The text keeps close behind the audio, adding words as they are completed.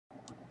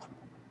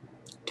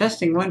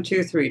Testing 1,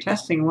 2, 3.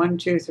 Testing 1,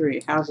 2,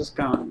 3. How's this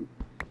going?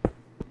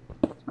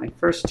 My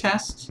first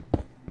test. I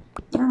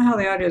don't know how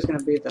the audio is going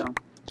to be though.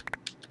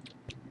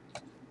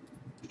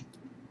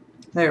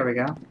 There we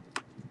go.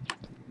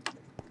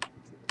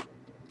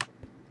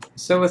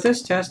 So with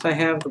this test, I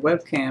have the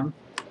webcam.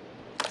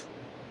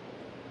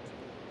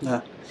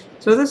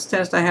 So this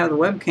test, I have the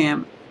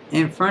webcam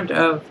in front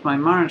of my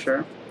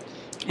monitor,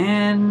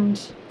 and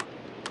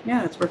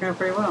yeah, it's working out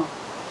pretty well.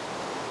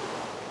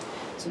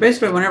 So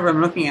basically, whenever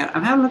I'm looking at it,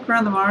 I'm having a look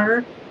around the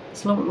monitor.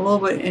 It's a little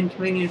bit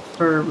inconvenient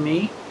for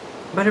me,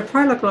 but it'll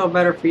probably look a little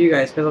better for you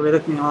guys because I'll be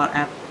looking a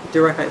lot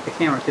directly at the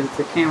camera, because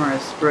the camera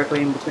is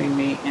directly in between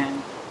me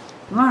and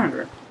the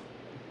monitor.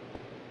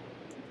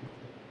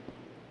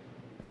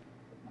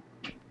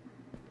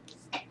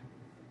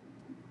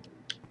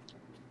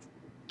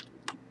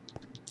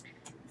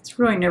 It's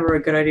really never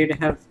a good idea to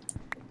have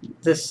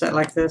this set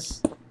like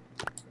this.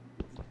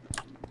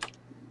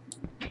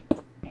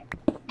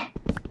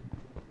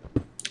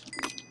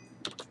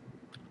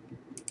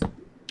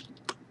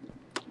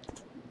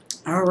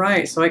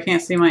 Alright, so I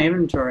can't see my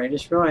inventory. I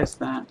just realized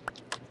that.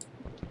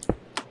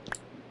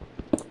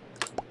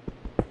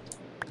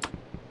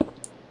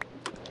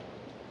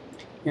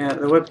 Yeah,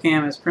 the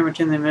webcam is pretty much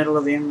in the middle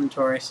of the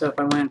inventory, so if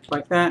I went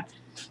like that...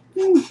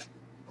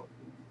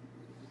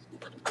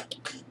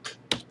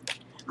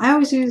 I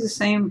always use the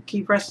same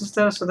key presses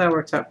though, so that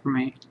works out for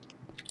me.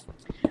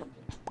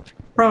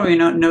 Probably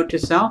note to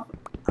self,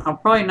 I'll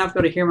probably not be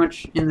able to hear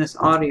much in this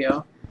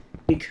audio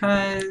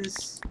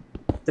because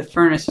the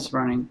furnace is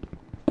running.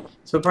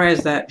 So it probably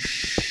has that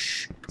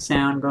shh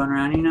sound going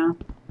around, you know?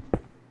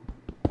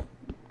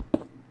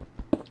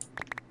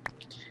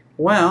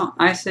 Well,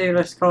 I say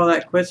let's call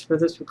that quits for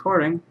this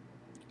recording.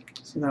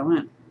 See how that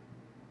went.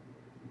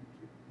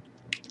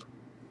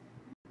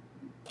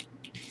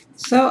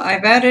 So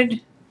I've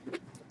added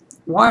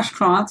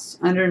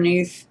washcloths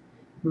underneath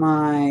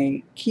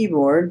my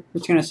keyboard. I'm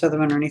just going to set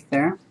them underneath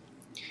there.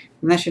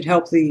 And that should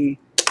help the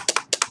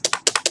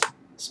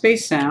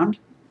space sound.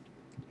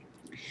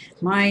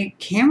 My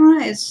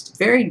camera is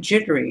very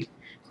jittery.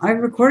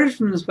 I've recorded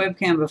from this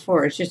webcam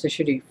before. It's just a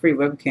shitty free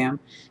webcam.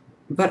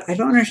 But I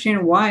don't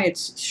understand why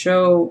it's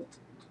so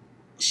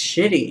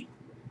shitty.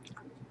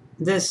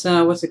 This,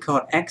 what's it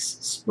called?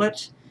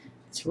 XSplit?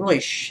 It's a really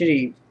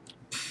shitty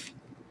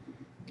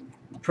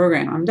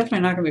program. I'm definitely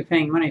not going to be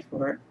paying money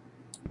for it.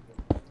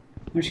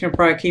 I'm just going to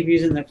probably keep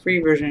using the free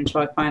version until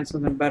I find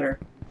something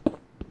better.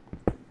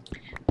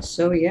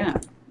 So yeah.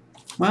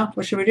 Well,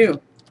 what should we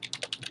do?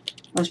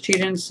 Let's cheat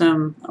in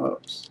some...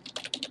 Oops.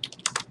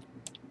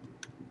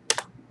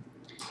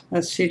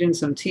 Let's cheat in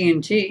some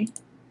TNT.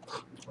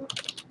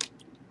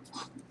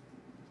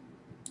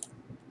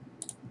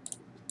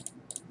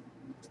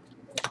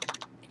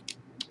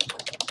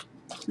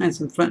 And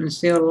some flint and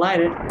steel to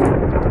light it.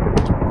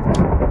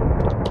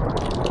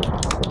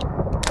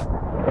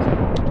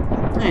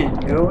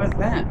 And go with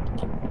that.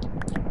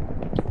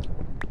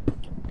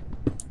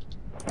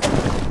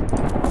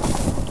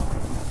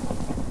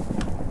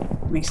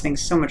 Makes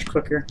things so much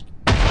quicker.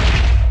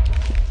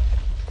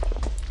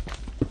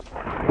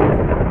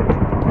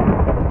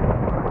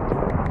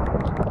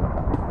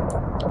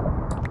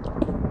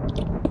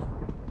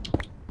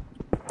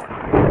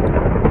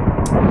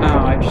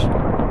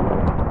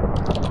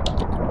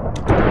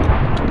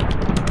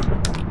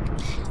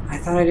 I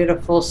thought I did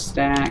a full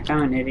stack.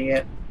 I'm an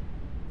idiot.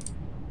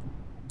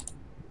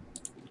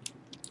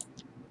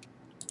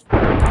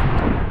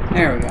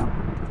 There we go.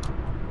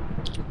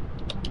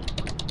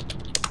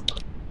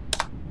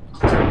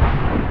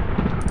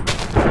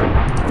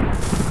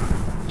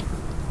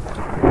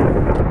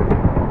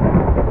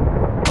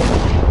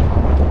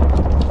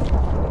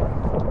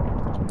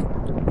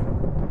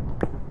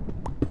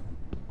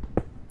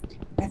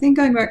 I think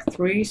going back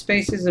 3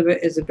 spaces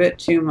is a bit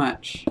too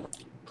much.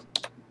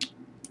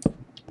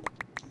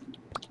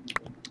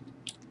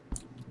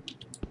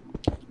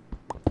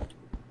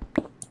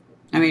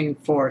 I mean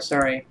 4,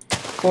 sorry.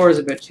 4 is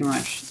a bit too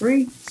much.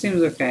 3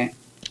 seems okay.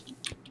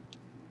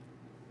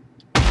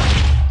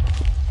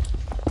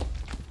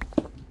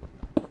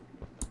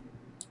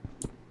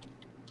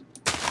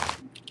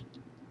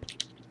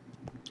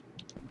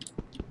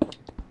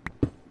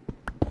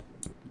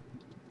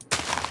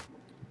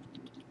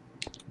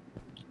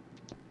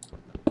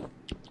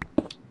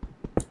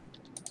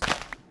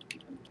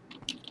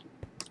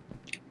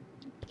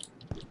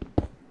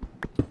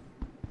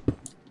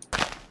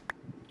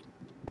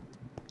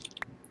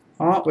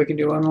 Oh, we can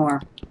do one more.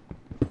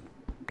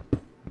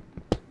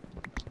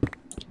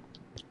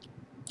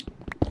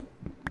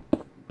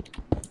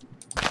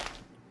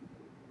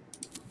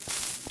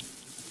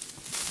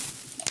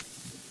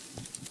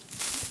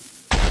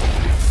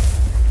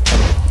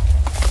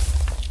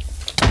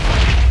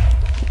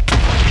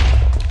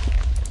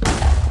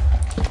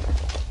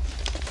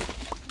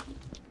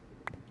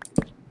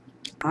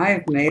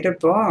 I've made a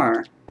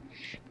bar.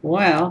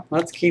 Well,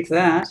 let's keep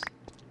that.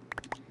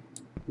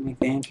 Make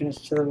the entrance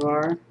to the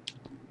bar.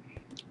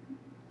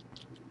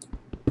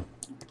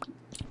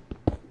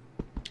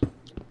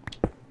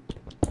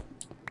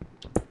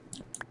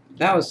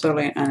 That was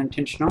totally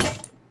unintentional.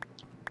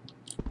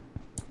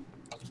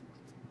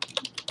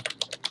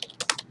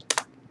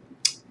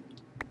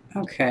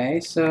 Okay,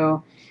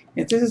 so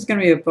if this is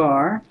going to be a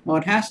bar, well,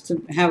 it has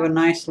to have a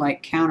nice,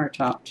 like,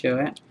 countertop to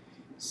it.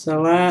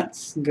 So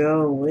let's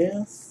go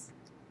with...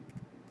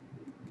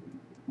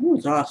 Ooh,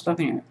 there's a lot of stuff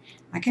in here.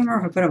 I can't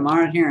remember if I put a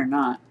mod in here or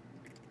not.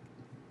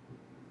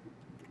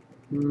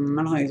 I don't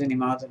think there's any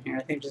mods in here.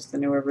 I think just the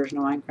newer version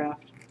of Minecraft.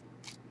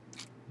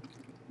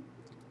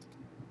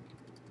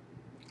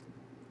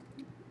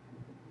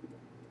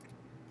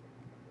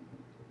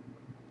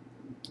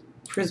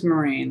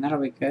 Prismarine, that'll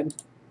be good.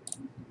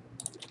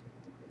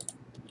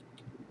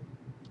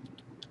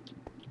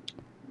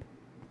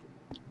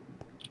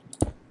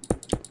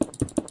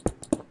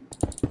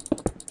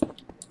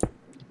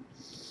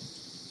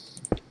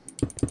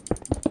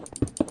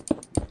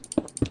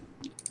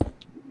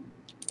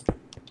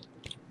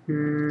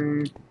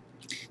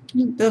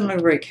 It doesn't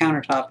look very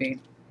countertoppy.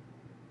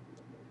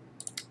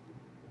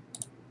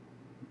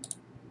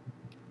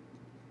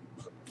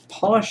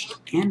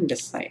 Polished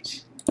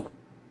andesite.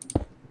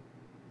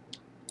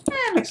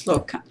 It looks a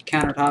little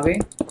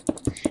countertoppy.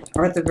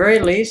 Or at the very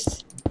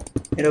least,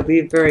 it'll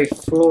be very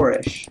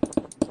flourish.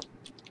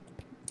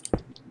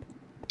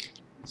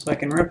 So I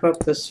can rip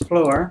up this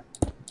floor.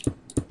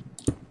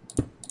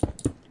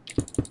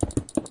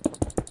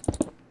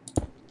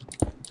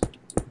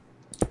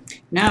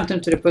 Now I'm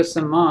tempted to put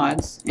some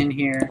mods in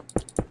here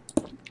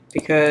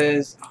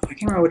because I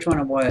can't remember which one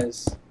it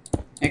was.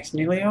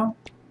 Nilio,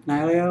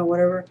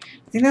 whatever.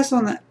 I think that's the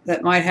one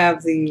that might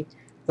have the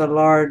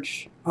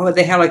large. Oh,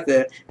 they have like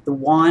the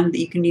wand that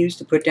you can use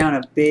to put down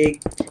a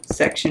big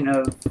section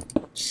of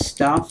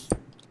stuff.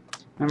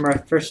 Remember, I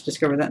first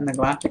discovered that in the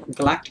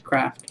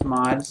Galacticraft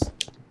mods.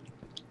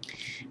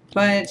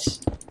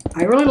 But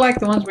I really like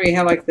the ones where you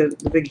have like the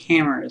big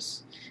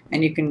hammers,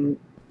 and you can.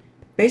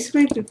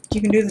 Basically,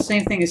 you can do the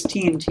same thing as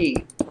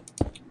TNT.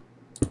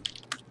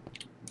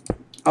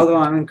 Although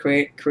I'm in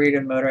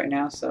creative mode right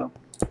now, so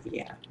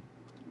yeah.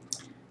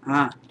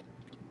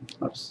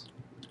 Whoops.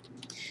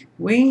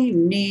 We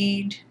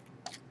need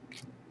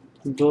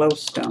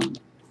glowstone.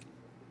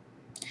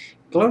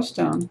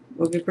 Glowstone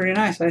would be pretty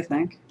nice, I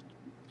think.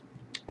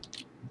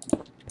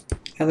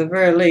 At the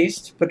very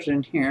least, put it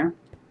in here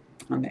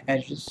on the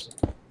edges.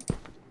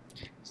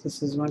 So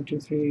this is 1, 2,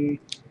 3.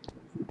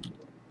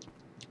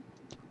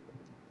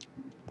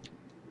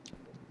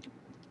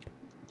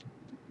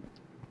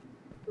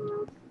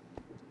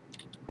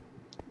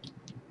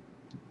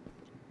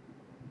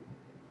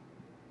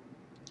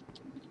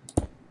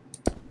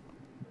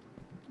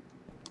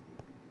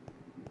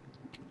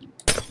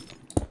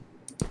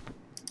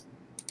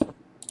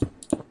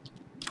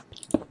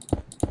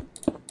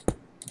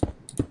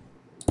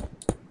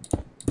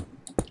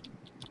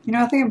 You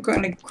know, I think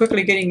I'm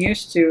quickly getting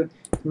used to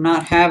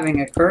not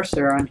having a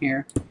cursor on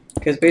here,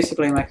 because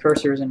basically my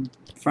cursor is in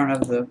front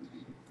of the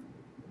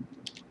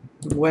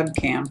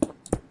webcam.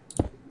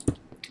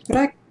 But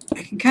I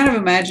can kind of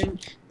imagine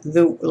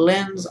the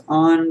lens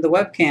on the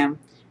webcam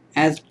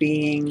as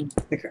being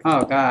the...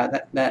 Oh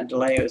god, that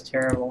delay was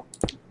terrible.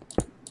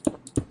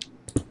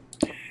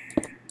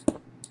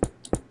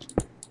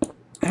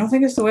 I don't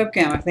think it's the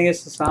webcam, I think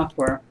it's the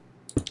software.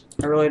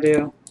 I really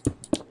do.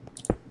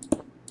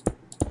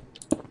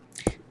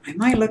 I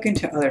might look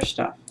into other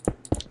stuff.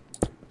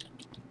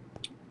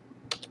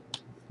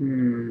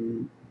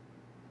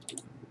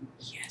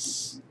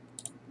 Yes.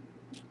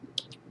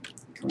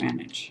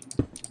 Granite.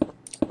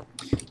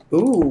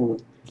 Ooh,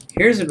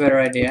 here's a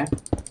better idea.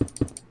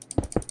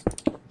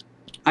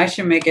 I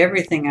should make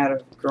everything out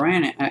of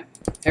granite.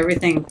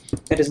 Everything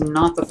that is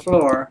not the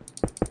floor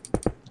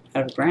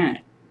out of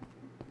granite.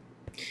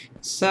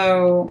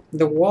 So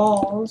the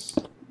walls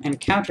and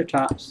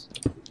countertops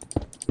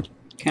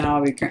can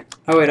all be...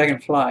 Oh wait, I can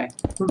fly.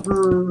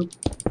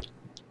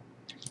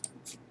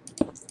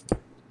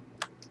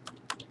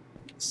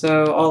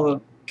 So all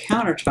the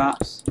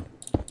countertops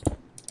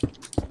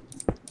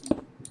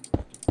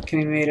can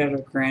be made out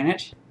of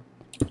granite.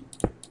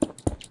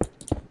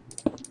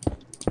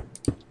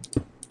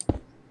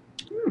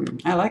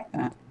 I like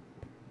that.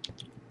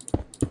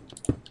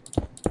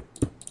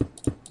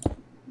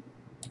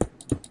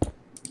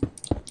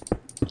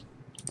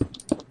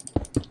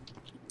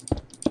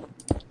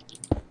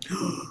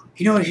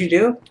 You know what we should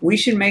do? We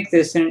should make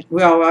this, and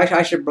well,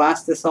 I should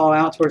blast this all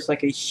out towards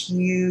like a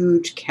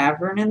huge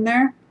cavern in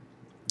there,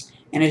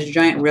 and it's a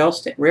giant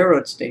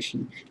railroad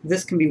station.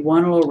 This can be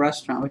one little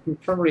restaurant. We can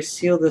probably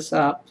seal this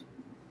up.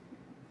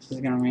 This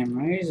is gonna be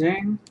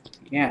amazing.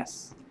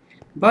 Yes,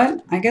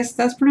 but I guess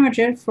that's pretty much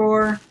it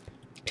for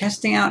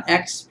testing out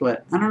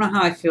XSplit. I don't know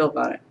how I feel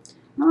about it.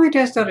 I might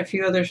test out a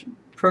few other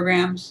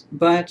programs,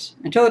 but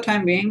until the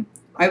time being,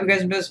 I hope you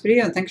guys enjoyed this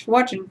video, and thanks for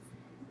watching.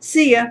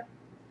 See ya!